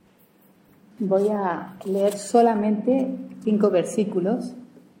Voy a leer solamente 5 versículos.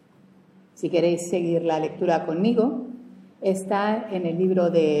 Si queréis seguir la lectura conmigo, está en el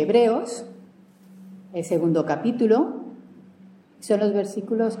libro de Hebreos, el 2º capítulo. Son los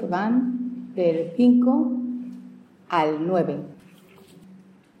versículos que van del 5 al 9.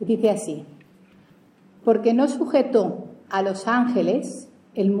 Y dice así: porque no sujetó a los ángeles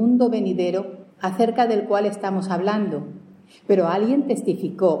el mundo venidero acerca del cual estamos hablando, pero alguien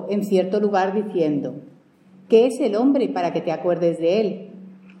testificó en cierto lugar diciendo: ¿qué es el hombre para que te acuerdes de él?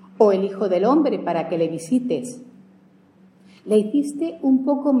 ¿O el hijo del hombre para que le visites? Le hiciste un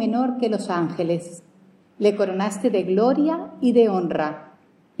poco menor que los ángeles, le coronaste de gloria y de honra,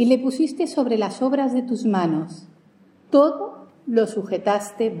 y le pusiste sobre las obras de tus manos. Todo lo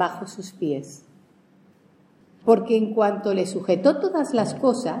sujetaste bajo sus pies. Porque en cuanto le sujetó todas las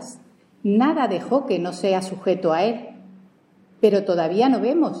cosas, nada dejó que no sea sujeto a él. Pero todavía no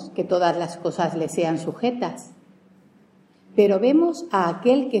vemos que todas las cosas le sean sujetas. Pero vemos a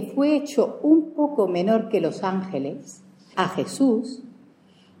aquel que fue hecho un poco menor que los ángeles, a Jesús,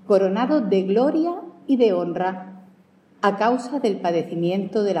 coronado de gloria y de honra a causa del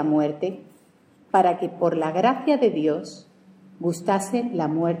padecimiento de la muerte, para que por la gracia de Dios gustase la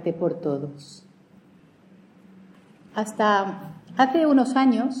muerte por todos. Hasta hace unos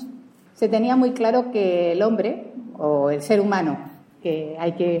años se tenía muy claro que el hombre, o el ser humano, que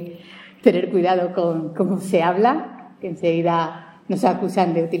hay que tener cuidado con cómo se habla, que enseguida nos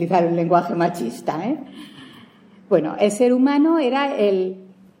acusan de utilizar un lenguaje machista, ¿eh? Bueno, el ser humano era el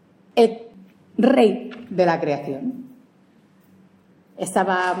rey de la creación.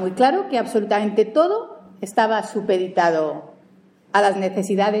 Estaba muy claro que absolutamente todo estaba supeditado a las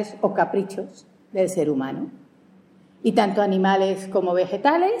necesidades o caprichos del ser humano. Y tanto animales como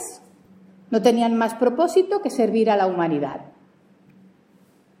vegetales no tenían más propósito que servir a la humanidad.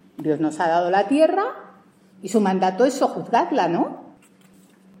 Dios nos ha dado la tierra y su mandato es sojuzgarla, ¿no?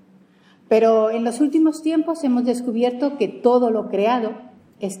 Pero en los últimos tiempos hemos descubierto que todo lo creado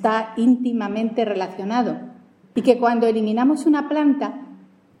está íntimamente relacionado y que cuando eliminamos una planta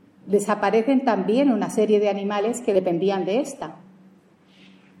desaparecen también una serie de animales que dependían de esta.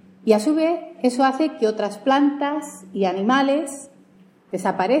 Y a su vez eso hace que otras plantas y animales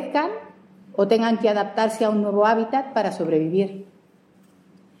desaparezcan o tengan que adaptarse a un nuevo hábitat para sobrevivir.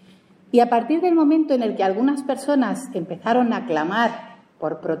 Y a partir del momento en el que algunas personas empezaron a clamar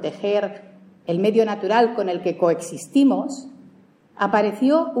por proteger el medio natural con el que coexistimos,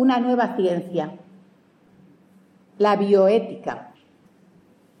 apareció una nueva ciencia, la bioética.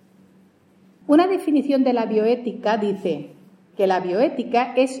 Una definición de la bioética dice que la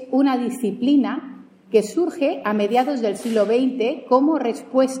bioética es una disciplina que surge a mediados del siglo XX como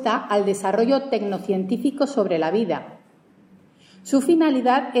respuesta al desarrollo tecnocientífico sobre la vida. Su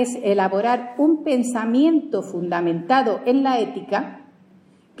finalidad es elaborar un pensamiento fundamentado en la ética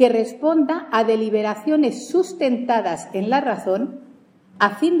que responda a deliberaciones sustentadas en la razón a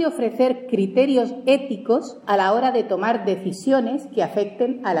fin de ofrecer criterios éticos a la hora de tomar decisiones que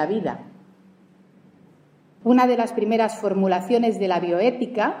afecten a la vida. Una de las primeras formulaciones de la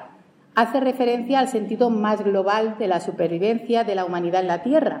bioética hace referencia al sentido más global de la supervivencia de la humanidad en la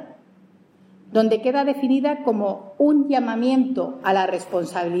Tierra, donde queda definida como un llamamiento a la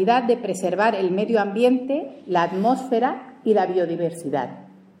responsabilidad de preservar el medio ambiente, la atmósfera y la biodiversidad.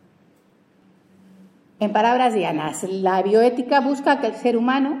 En palabras llanas, la bioética busca que el ser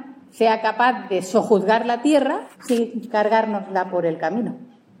humano sea capaz de sojuzgar la Tierra sin cargárnosla por el camino.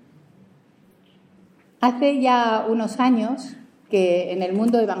 Hace ya unos años que en el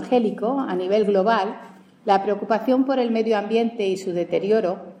mundo evangélico, a nivel global, la preocupación por el medio ambiente y su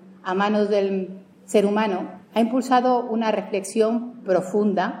deterioro a manos del ser humano ha impulsado una reflexión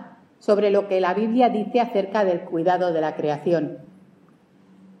profunda sobre lo que la Biblia dice acerca del cuidado de la creación.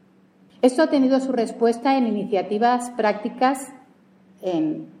 Esto ha tenido su respuesta en iniciativas prácticas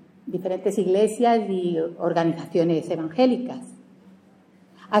en diferentes iglesias y organizaciones evangélicas.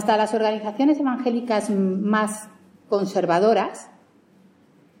 Hasta las organizaciones evangélicas más conservadoras,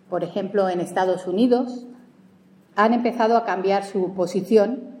 por ejemplo en Estados Unidos, han empezado a cambiar su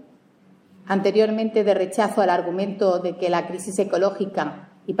posición, anteriormente de rechazo al argumento de que la crisis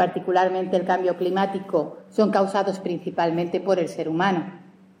ecológica y particularmente el cambio climático son causados principalmente por el ser humano.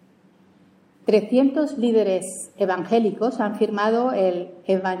 300 líderes evangélicos han firmado el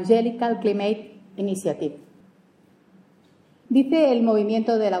Evangelical Climate Initiative. Dice el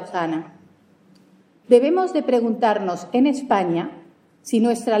movimiento de Lausana: debemos de preguntarnos en España si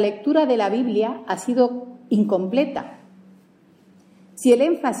nuestra lectura de la Biblia ha sido incompleta, si el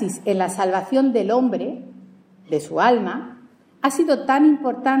énfasis en la salvación del hombre, de su alma, ha sido tan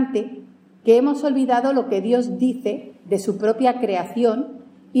importante que hemos olvidado lo que Dios dice de su propia creación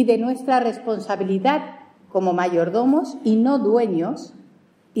y de nuestra responsabilidad como mayordomos y no dueños,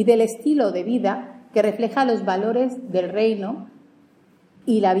 y del estilo de vida que refleja los valores del reino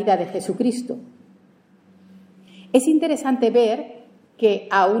y la vida de Jesucristo. Es interesante ver que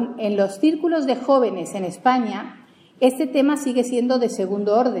aún en los círculos de jóvenes en España, este tema sigue siendo de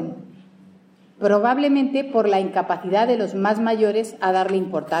segundo orden, probablemente por la incapacidad de los más mayores a darle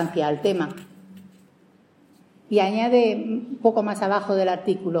importancia al tema. Y añade un poco más abajo del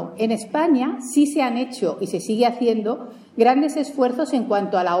artículo, en España sí se han hecho y se sigue haciendo grandes esfuerzos en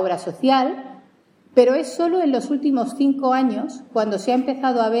cuanto a la obra social, pero es solo en los últimos 5 años cuando se ha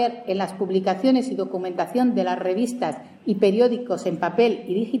empezado a ver en las publicaciones y documentación de las revistas y periódicos en papel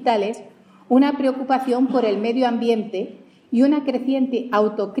y digitales una preocupación por el medio ambiente y una creciente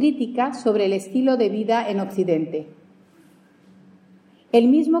autocrítica sobre el estilo de vida en Occidente. El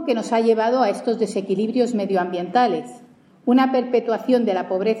mismo que nos ha llevado a estos desequilibrios medioambientales, una perpetuación de la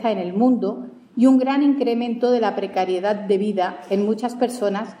pobreza en el mundo y un gran incremento de la precariedad de vida en muchas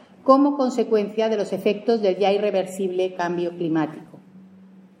personas como consecuencia de los efectos del ya irreversible cambio climático.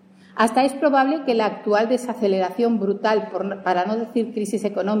 Hasta es probable que la actual desaceleración brutal, para no decir crisis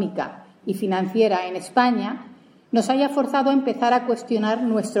económica y financiera en España, nos haya forzado a empezar a cuestionar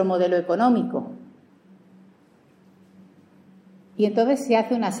nuestro modelo económico. Y entonces se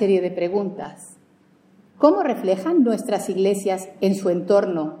hace una serie de preguntas. ¿Cómo reflejan nuestras iglesias en su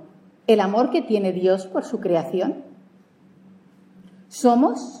entorno el amor que tiene Dios por su creación?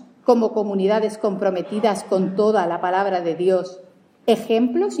 ¿Somos, como comunidades comprometidas con toda la palabra de Dios,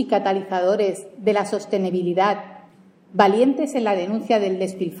 ejemplos y catalizadores de la sostenibilidad, valientes en la denuncia del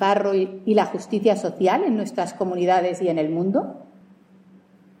despilfarro y la justicia social en nuestras comunidades y en el mundo?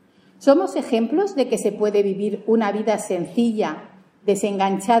 ¿Somos ejemplos de que se puede vivir una vida sencilla,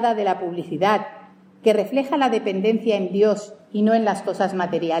 desenganchada de la publicidad, que refleja la dependencia en Dios y no en las cosas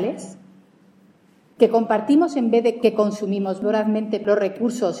materiales? ¿Que compartimos en vez de que consumimos vorazmente los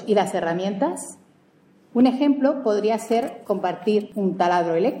recursos y las herramientas? Un ejemplo podría ser compartir un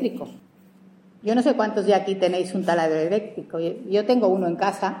taladro eléctrico. Yo no sé cuántos de aquí tenéis un taladro eléctrico. Yo tengo uno en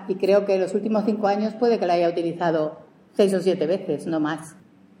casa y creo que en los últimos 5 años puede que lo haya utilizado 6 o 7 veces, no más.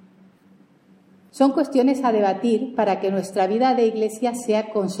 Son cuestiones a debatir para que nuestra vida de iglesia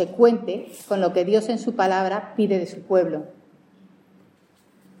sea consecuente con lo que Dios en su palabra pide de su pueblo.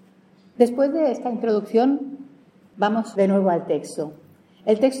 Después de esta introducción, vamos de nuevo al texto.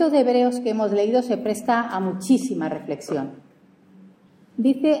 El texto de Hebreos que hemos leído se presta a muchísima reflexión.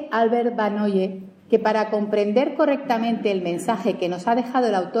 Dice Albert Banoye que para comprender correctamente el mensaje que nos ha dejado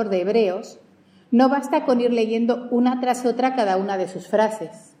el autor de Hebreos, no basta con ir leyendo una tras otra cada una de sus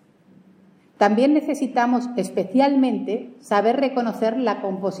frases. También necesitamos especialmente saber reconocer la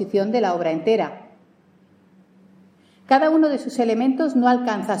composición de la obra entera. Cada uno de sus elementos no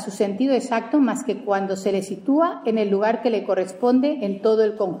alcanza su sentido exacto más que cuando se le sitúa en el lugar que le corresponde en todo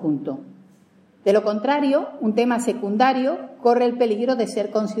el conjunto. De lo contrario, un tema secundario corre el peligro de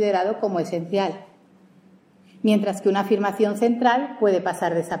ser considerado como esencial, mientras que una afirmación central puede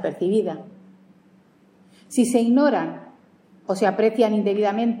pasar desapercibida. Si se ignoran o se aprecian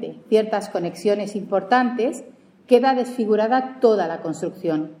indebidamente ciertas conexiones importantes, queda desfigurada toda la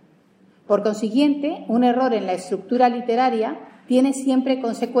construcción. Por consiguiente, un error en la estructura literaria tiene siempre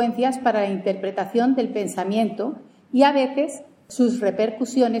consecuencias para la interpretación del pensamiento y a veces sus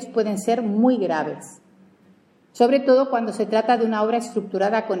repercusiones pueden ser muy graves, sobre todo cuando se trata de una obra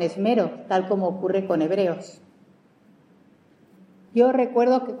estructurada con esmero, tal como ocurre con Hebreos. Yo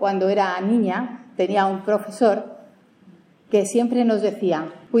recuerdo que cuando era niña tenía un profesor que siempre nos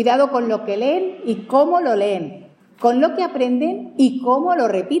decía, cuidado con lo que leen y cómo lo leen, con lo que aprenden y cómo lo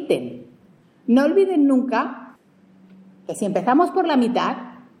repiten. No olviden nunca que si empezamos por la mitad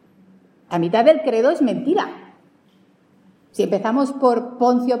del credo es mentira. Si empezamos por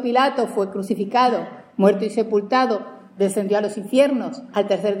Poncio Pilato fue crucificado, muerto y sepultado, descendió a los infiernos, al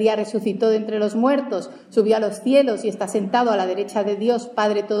tercer día resucitó de entre los muertos, subió a los cielos y está sentado a la derecha de Dios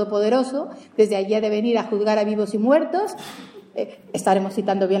Padre Todopoderoso, desde allí ha de venir a juzgar a vivos y muertos, estaremos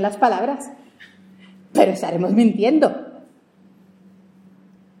citando bien las palabras, pero estaremos mintiendo.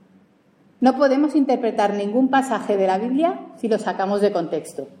 No podemos interpretar ningún pasaje de la Biblia si lo sacamos de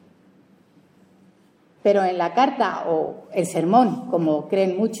contexto. Pero en la carta o el sermón, como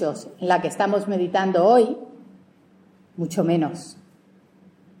creen muchos, en la que estamos meditando hoy, mucho menos.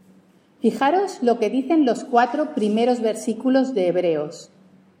 Fijaros lo que dicen los 4 primeros versículos de Hebreos,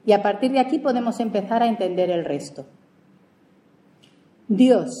 y a partir de aquí podemos empezar a entender el resto.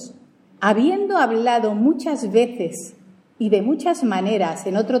 Dios, habiendo hablado muchas veces y de muchas maneras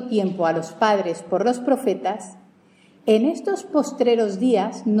en otro tiempo a los padres por los profetas, en estos postreros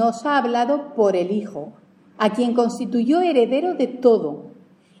días nos ha hablado por el Hijo, a quien constituyó heredero de todo,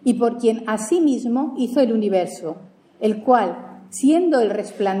 y por quien asimismo hizo el universo, el cual, siendo el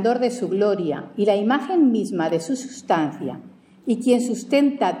resplandor de su gloria y la imagen misma de su sustancia, y quien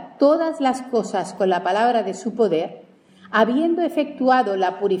sustenta todas las cosas con la palabra de su poder, habiendo efectuado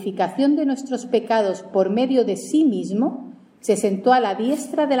la purificación de nuestros pecados por medio de sí mismo, se sentó a la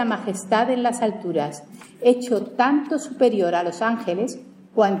diestra de la majestad en las alturas, hecho tanto superior a los ángeles,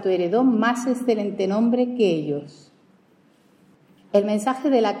 cuanto heredó más excelente nombre que ellos. El mensaje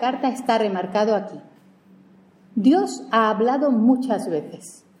de la carta está remarcado aquí. Dios ha hablado muchas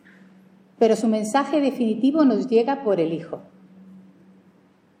veces, pero su mensaje definitivo nos llega por el Hijo.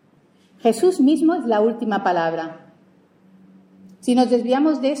 Jesús mismo es la última palabra. Si nos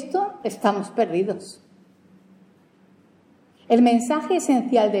desviamos de esto, estamos perdidos. El mensaje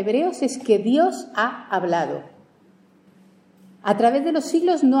esencial de Hebreos es que Dios ha hablado. A través de los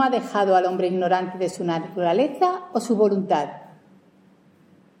siglos no ha dejado al hombre ignorante de su naturaleza o su voluntad.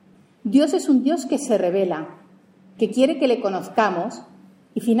 Dios es un Dios que se revela, que quiere que le conozcamos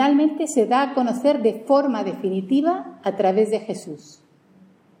y finalmente se da a conocer de forma definitiva a través de Jesús.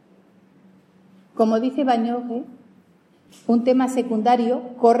 Como dice Bañogue, un tema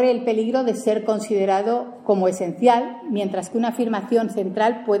secundario corre el peligro de ser considerado como esencial, mientras que una afirmación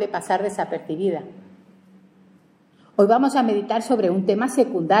central puede pasar desapercibida. Hoy vamos a meditar sobre un tema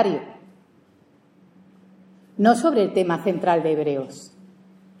secundario, no sobre el tema central de Hebreos.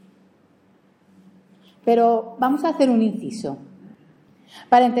 Pero vamos a hacer un inciso.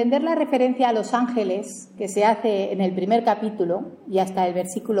 Para entender la referencia a los ángeles que se hace en el primer capítulo y hasta el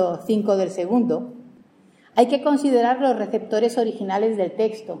versículo 5 del segundo, hay que considerar los receptores originales del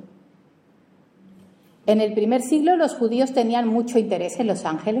texto. En el primer siglo los judíos tenían mucho interés en los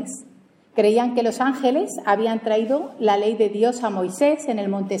ángeles. Creían que los ángeles habían traído la ley de Dios a Moisés en el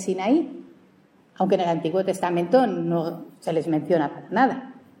monte Sinaí, aunque en el Antiguo Testamento no se les menciona para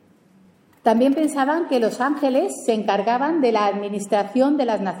nada. También pensaban que los ángeles se encargaban de la administración de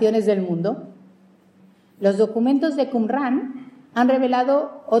las naciones del mundo. Los documentos de Qumran han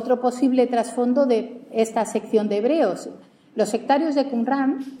revelado otro posible trasfondo de esta sección de Hebreos. Los sectarios de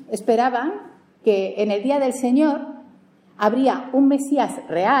Qumran esperaban que en el día del Señor habría un Mesías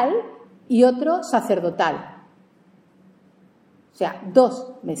real y otro sacerdotal. O sea,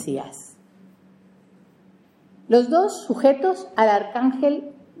 dos Mesías. Los dos sujetos al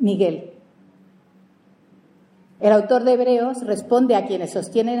arcángel Miguel. El autor de Hebreos responde a quienes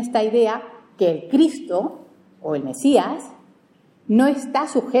sostienen esta idea que el Cristo, o el Mesías, no está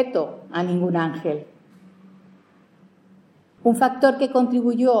sujeto a ningún ángel. Un factor que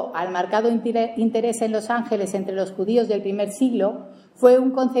contribuyó al marcado interés en los ángeles entre los judíos del primer siglo fue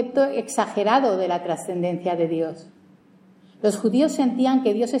un concepto exagerado de la trascendencia de Dios. Los judíos sentían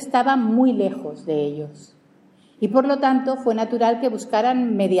que Dios estaba muy lejos de ellos y por lo tanto fue natural que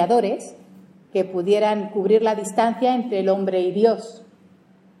buscaran mediadores que pudieran cubrir la distancia entre el hombre y Dios.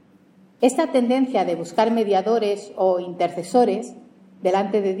 Esta tendencia de buscar mediadores o intercesores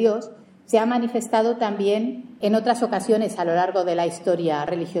delante de Dios se ha manifestado también en otras ocasiones a lo largo de la historia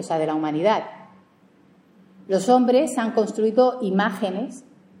religiosa de la humanidad. Los hombres han construido imágenes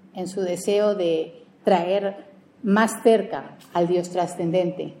en su deseo de traer más cerca al Dios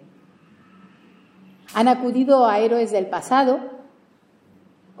trascendente. Han acudido a héroes del pasado,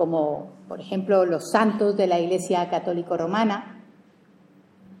 como por ejemplo los santos de la Iglesia Católica Romana,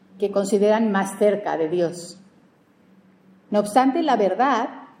 que consideran más cerca de Dios. No obstante, la verdad,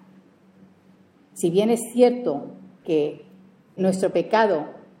 si bien es cierto que nuestro pecado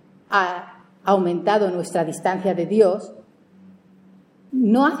ha aumentado nuestra distancia de Dios,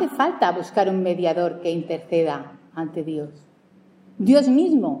 no hace falta buscar un mediador que interceda ante Dios. Dios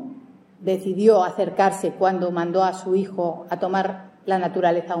mismo decidió acercarse cuando mandó a su Hijo a tomar la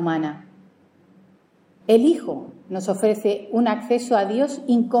naturaleza humana. El Hijo nos ofrece un acceso a Dios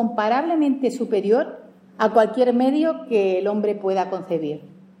incomparablemente superior a cualquier medio que el hombre pueda concebir.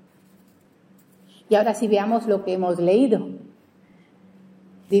 Y ahora sí veamos lo que hemos leído.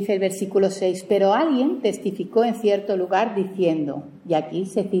 Dice el versículo 6, pero alguien testificó en cierto lugar diciendo, y aquí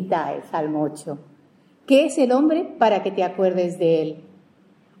se cita el Salmo 8, ¿qué es el hombre para que te acuerdes de él?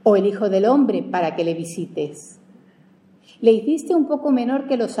 ¿O el Hijo del hombre para que le visites? Le hiciste un poco menor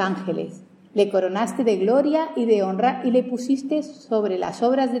que los ángeles, le coronaste de gloria y de honra y le pusiste sobre las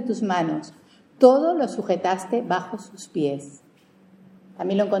obras de tus manos. Todo lo sujetaste bajo sus pies.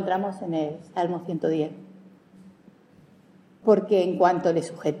 También lo encontramos en el Salmo 110. porque en cuanto le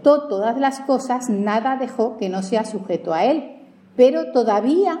sujetó todas las cosas, nada dejó que no sea sujeto a él. Pero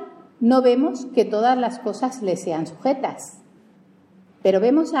todavía no vemos que todas las cosas le sean sujetas. Pero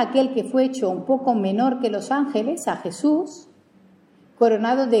vemos a aquel que fue hecho un poco menor que los ángeles, a Jesús,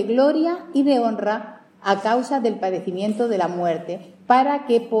 coronado de gloria y de honra a causa del padecimiento de la muerte, para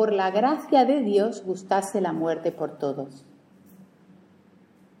que por la gracia de Dios gustase la muerte por todos.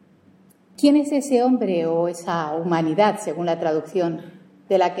 ¿Quién es ese hombre o esa humanidad, según la traducción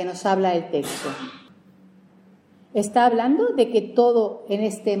de la que nos habla el texto? ¿Está hablando de que todo en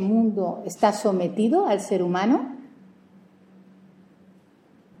este mundo está sometido al ser humano?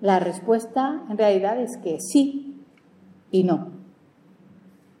 La respuesta en realidad es que sí y no.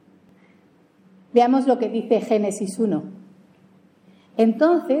 Veamos lo que dice Génesis 1.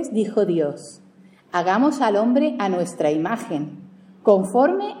 Entonces dijo Dios: hagamos al hombre a nuestra imagen,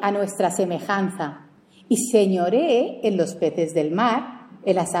 conforme a nuestra semejanza, y señoree en los peces del mar,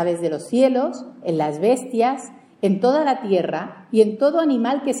 en las aves de los cielos, en las bestias, en toda la tierra y en todo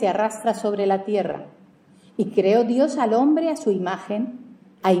animal que se arrastra sobre la tierra. Y creó Dios al hombre a su imagen,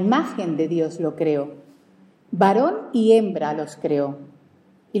 a imagen de Dios lo creó. Varón y hembra los creó.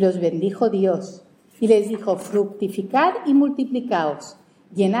 Y los bendijo Dios, y les dijo: fructificad y multiplicaos,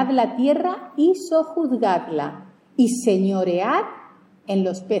 llenad la tierra y sojuzgadla, y señoread en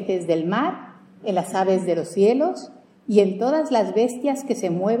los peces del mar, en las aves de los cielos, y en todas las bestias que se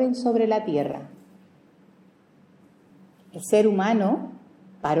mueven sobre la tierra. El ser humano,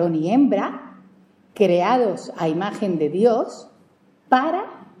 varón y hembra, creados a imagen de Dios para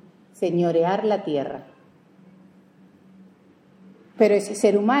señorear la tierra. Pero ese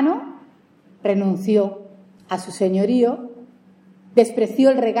ser humano renunció a su señorío,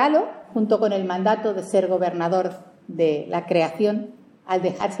 despreció el regalo junto con el mandato de ser gobernador de la creación al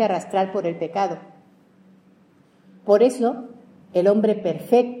dejarse arrastrar por el pecado. Por eso, el hombre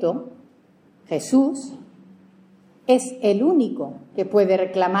perfecto, Jesús, es el único que puede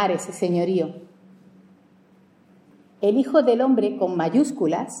reclamar ese señorío. El Hijo del Hombre con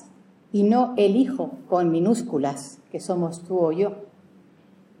mayúsculas y no el Hijo con minúsculas, que somos tú o yo.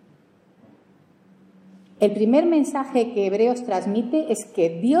 El primer mensaje que Hebreos transmite es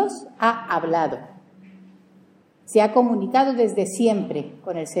que Dios ha hablado. Se ha comunicado desde siempre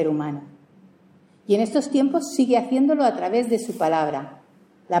con el ser humano. Y en estos tiempos sigue haciéndolo a través de su palabra,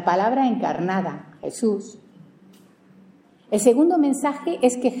 la palabra encarnada, Jesús. El segundo mensaje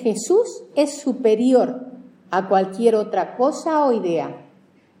es que Jesús es superior a cualquier otra cosa o idea.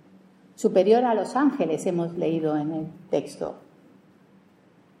 Superior a los ángeles, hemos leído en el texto.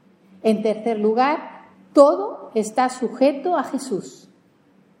 En tercer lugar, todo está sujeto a Jesús.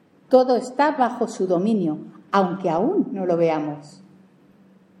 Todo está bajo su dominio, aunque aún no lo veamos.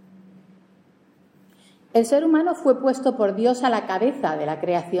 El ser humano fue puesto por Dios a la cabeza de la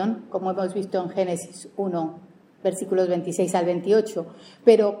creación, como hemos visto en Génesis 1, versículos 26 al 28,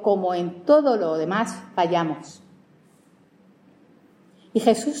 pero como en todo lo demás fallamos. Y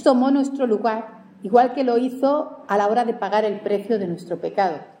Jesús tomó nuestro lugar, igual que lo hizo a la hora de pagar el precio de nuestro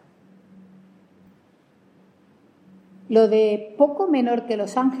pecado. Lo de poco menor que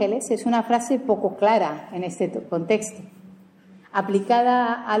los ángeles es una frase poco clara en este contexto.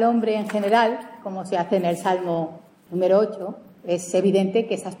 Aplicada al hombre en general, como se hace en el Salmo número 8, es evidente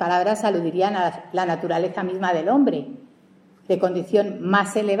que esas palabras aludirían a la naturaleza misma del hombre, de condición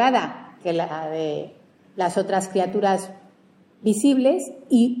más elevada que la de las otras criaturas visibles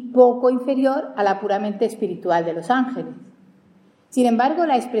y poco inferior a la puramente espiritual de los ángeles. Sin embargo,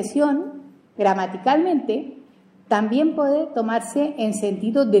 la expresión, gramaticalmente, también puede tomarse en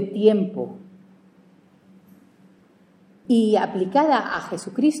sentido de tiempo. Y aplicada a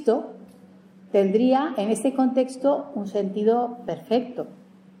Jesucristo, tendría en este contexto un sentido perfecto,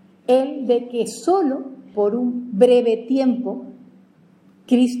 el de que solo por un breve tiempo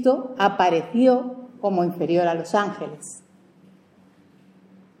Cristo apareció como inferior a los ángeles.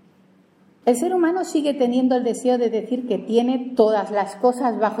 El ser humano sigue teniendo el deseo de decir que tiene todas las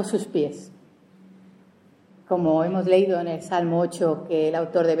cosas bajo sus pies, como hemos leído en el Salmo 8 que el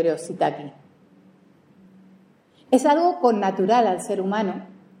autor de Hebreos cita aquí. Es algo connatural al ser humano,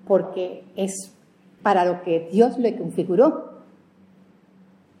 porque es para lo que Dios le configuró.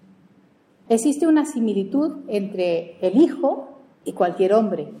 Existe una similitud entre el Hijo y cualquier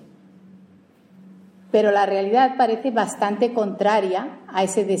hombre, pero la realidad parece bastante contraria a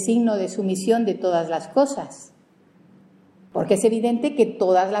ese designo de sumisión de todas las cosas, porque es evidente que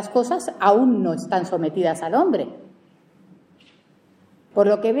todas las cosas aún no están sometidas al hombre. Por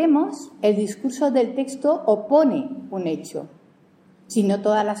lo que vemos, el discurso del texto opone un hecho. Si no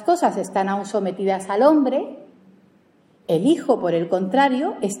todas las cosas están aún sometidas al hombre, El Hijo, por el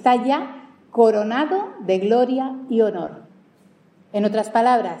contrario, está ya coronado de gloria y honor. En otras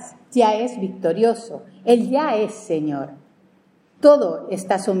palabras, ya es victorioso, Él ya es Señor. Todo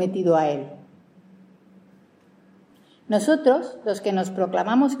está sometido a Él. Nosotros, los que nos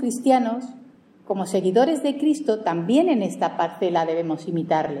proclamamos cristianos, como seguidores de Cristo, también en esta parcela debemos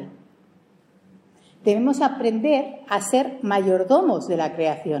imitarle. Debemos aprender a ser mayordomos de la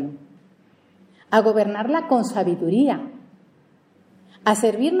creación, a gobernarla con sabiduría, a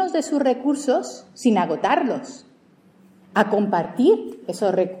servirnos de sus recursos sin agotarlos, a compartir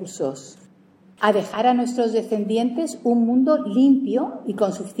esos recursos, a dejar a nuestros descendientes un mundo limpio y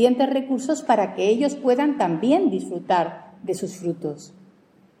con suficientes recursos para que ellos puedan también disfrutar de sus frutos.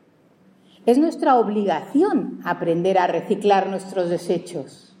 Es nuestra obligación aprender a reciclar nuestros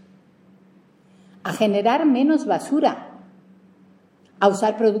desechos, a generar menos basura, a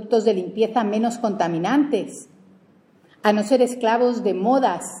usar productos de limpieza menos contaminantes, a no ser esclavos de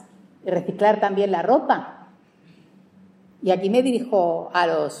modas y reciclar también la ropa. Y aquí me dirijo a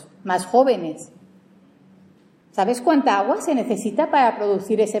los más jóvenes. ¿Sabes cuánta agua se necesita para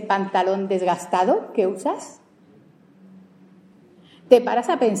producir ese pantalón desgastado que usas? ¿Te paras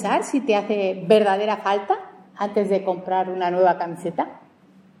a pensar si te hace verdadera falta antes de comprar una nueva camiseta?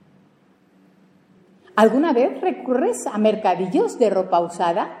 ¿Alguna vez recurres a mercadillos de ropa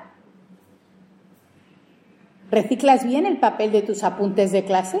usada? ¿Reciclas bien el papel de tus apuntes de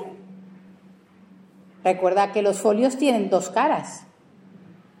clase? Recuerda que los folios tienen dos caras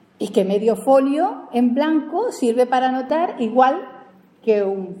y que medio folio en blanco sirve para anotar igual que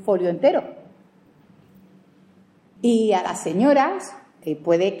un folio entero. Y a las señoras, y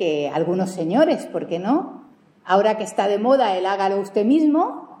puede que algunos señores, ¿por qué no? Ahora que está de moda el hágalo usted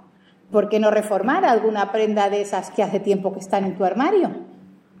mismo, ¿por qué no reformar alguna prenda de esas que hace tiempo que están en tu armario?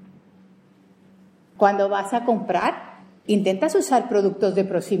 Cuando vas a comprar, ¿intentas usar productos de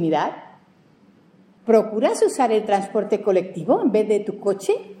proximidad? ¿Procuras usar el transporte colectivo en vez de tu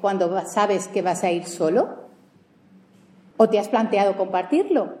coche cuando sabes que vas a ir solo? ¿O te has planteado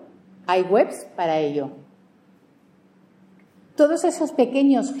compartirlo? Hay webs para ello. Todos esos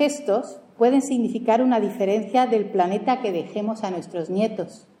pequeños gestos pueden significar una diferencia del planeta que dejemos a nuestros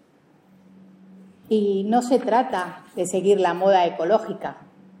nietos. Y no se trata de seguir la moda ecológica.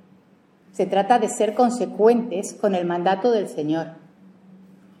 Se trata de ser consecuentes con el mandato del Señor.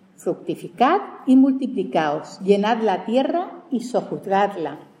 Fructificad y multiplicaos, llenad la tierra y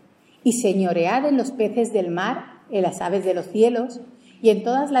sojuzgadla, y señoread en los peces del mar, en las aves de los cielos y en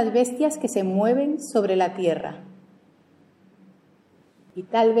todas las bestias que se mueven sobre la tierra. Y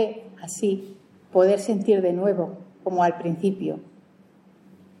tal vez así poder sentir de nuevo, como al principio.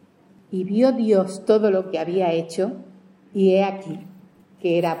 Y vio Dios todo lo que había hecho, y he aquí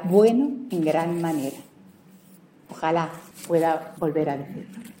que era bueno en gran manera. Ojalá pueda volver a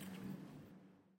decirlo.